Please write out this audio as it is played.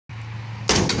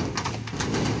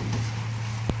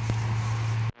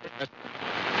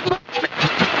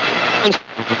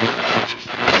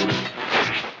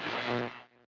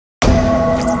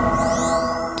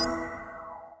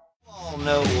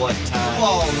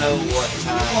know what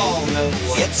time.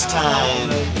 It's time.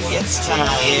 It's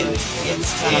time.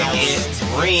 It's time. It's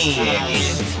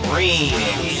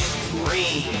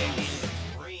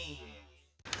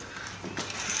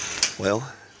Well,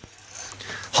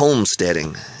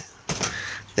 homesteading.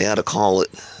 They ought to call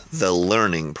it the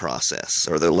learning process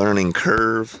or the learning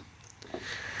curve.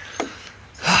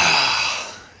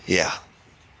 Yeah.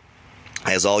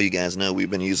 As all you guys know, we've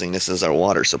been using this as our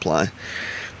water supply.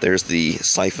 There's the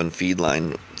siphon feed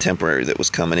line temporary that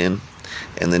was coming in,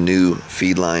 and the new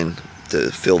feed line to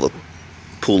fill the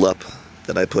pool up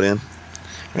that I put in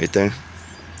right there.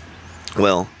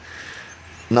 Well,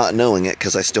 not knowing it,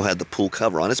 because I still had the pool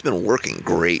cover on. It's been working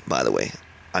great, by the way.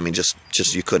 I mean, just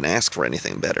you couldn't ask for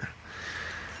anything better.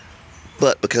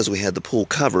 But because we had the pool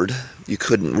covered, you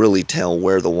couldn't really tell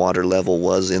where the water level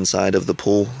was inside of the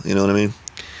pool, you know what I mean?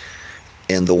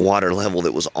 And the water level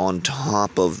that was on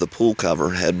top of the pool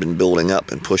cover had been building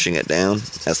up and pushing it down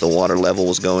as the water level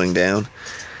was going down.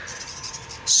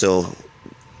 So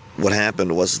what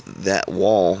happened was that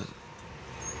wall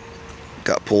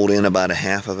got pulled in about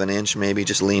 1/2 of an inch, maybe,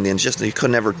 just leaned in. Just, you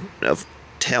could never have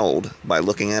told by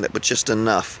looking at it, but just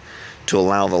enough to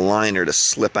allow the liner to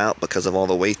slip out because of all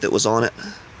the weight that was on it.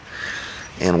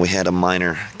 And we had a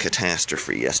minor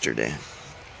catastrophe yesterday.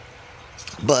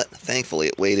 But thankfully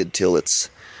it waited till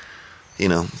it's, you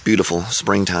know, beautiful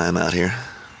springtime out here.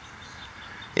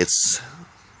 It's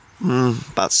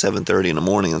about 7:30 in the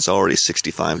morning, and it's already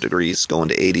 65 degrees, going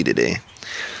to 80 today.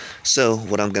 So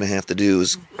what I'm going to have to do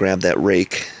is grab that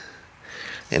rake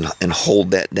and hold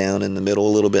that down in the middle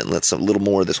a little bit and let a little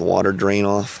more of this water drain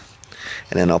off.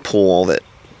 And then I'll pull all that,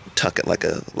 tuck it like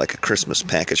a Christmas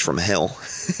package from hell.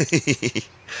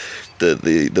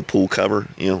 the pool cover,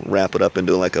 you know, wrap it up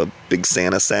into like a big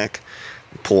Santa sack,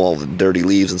 pull all the dirty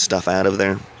leaves and stuff out of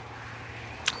there.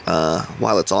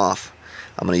 While it's off,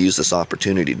 I'm going to use this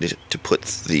opportunity to put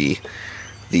the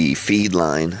feed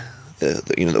line,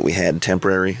 you know, that we had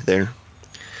temporary there.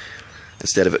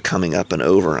 Instead of it coming up and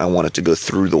over, I want it to go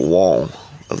through the wall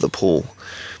of the pool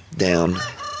down.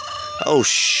 Oh,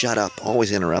 shut up!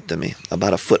 Always interrupting me.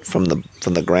 About 1 foot from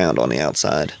the ground on the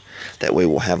outside. That way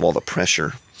we'll have all the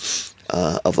pressure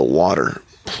of the water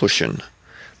pushing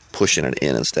it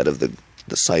in instead of the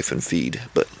siphon feed.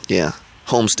 But yeah,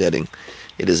 homesteading.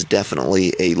 It is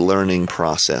definitely a learning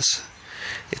process.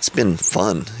 It's been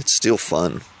fun. It's still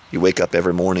fun. You wake up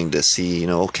every morning to see, you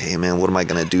know, okay, man, what am I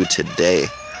going to do today?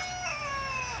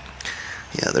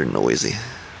 Yeah, they're noisy.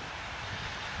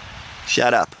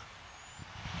 Shut up.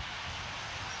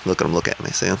 Look at them, look at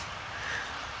me, see them?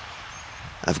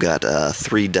 I've got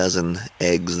 3 dozen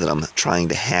eggs that I'm trying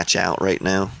to hatch out right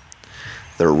now.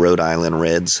 They're Rhode Island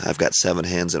Reds. I've got 7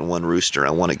 hens and 1 rooster.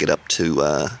 I want to get up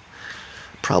to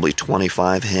probably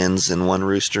 25 hens and 1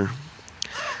 rooster.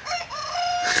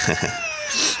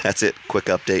 That's it, quick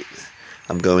update.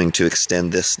 I'm going to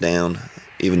extend this down,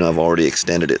 even though I've already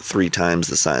extended it 3 times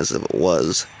the size of it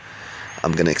was.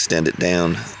 I'm going to extend it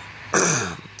down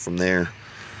from there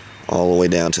all the way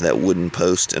down to that wooden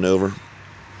post and over.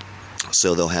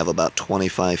 So they'll have about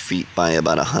 25 feet by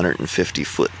about 150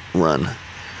 foot run.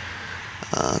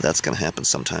 That's going to happen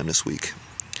sometime this week.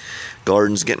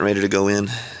 Garden's getting ready to go in.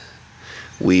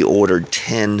 We ordered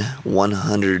 10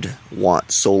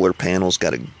 100-watt solar panels.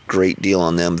 Got a great deal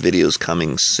on them. Videos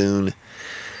coming soon.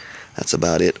 That's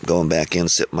about it. Going back in,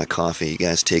 sip my coffee. You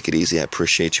guys take it easy. I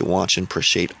appreciate you watching.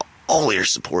 Appreciate all your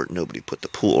support. Nobody put the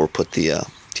pool, or put the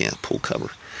pool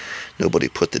cover. Nobody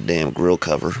put the damn grill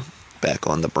cover back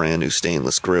on the brand new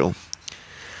stainless grill.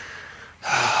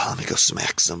 Let me go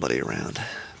smack somebody around.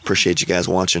 Appreciate you guys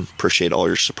watching. Appreciate all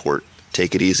your support.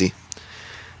 Take it easy.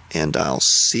 And I'll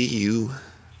see you.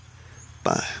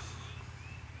 Bye.